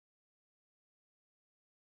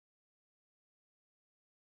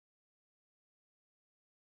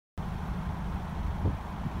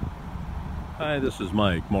Hi, this is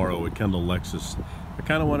Mike Morrow at Kendall Lexus. I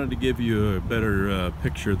kind of wanted to give you a better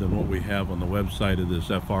picture than what we have on the website of this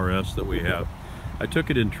FR-S that we have. I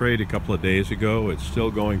took it in trade a couple of days ago. It's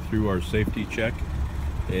still going through our safety check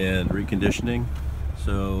and reconditioning,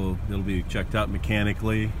 so it'll be checked out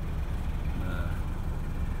mechanically.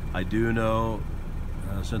 I do know,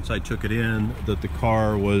 since I took it in, that the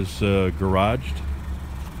car was garaged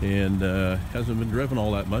and hasn't been driven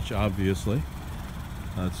all that much, obviously.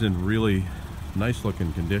 It's in really nice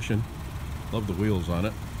looking condition. Love the wheels on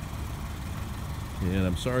it. And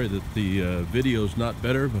I'm sorry that the video's not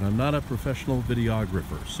better, but I'm not a professional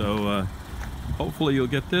videographer. So hopefully you'll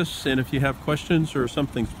get this, and if you have questions or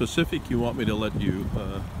something specific you want me to let you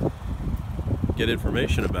get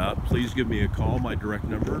information about, please give me a call. My direct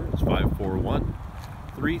number is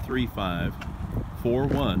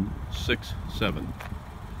 541-335-4167.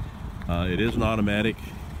 It is an automatic.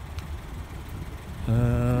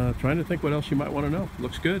 Trying to think what else you might want to know.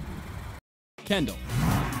 Looks good. Kendall,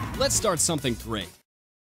 let's start something great.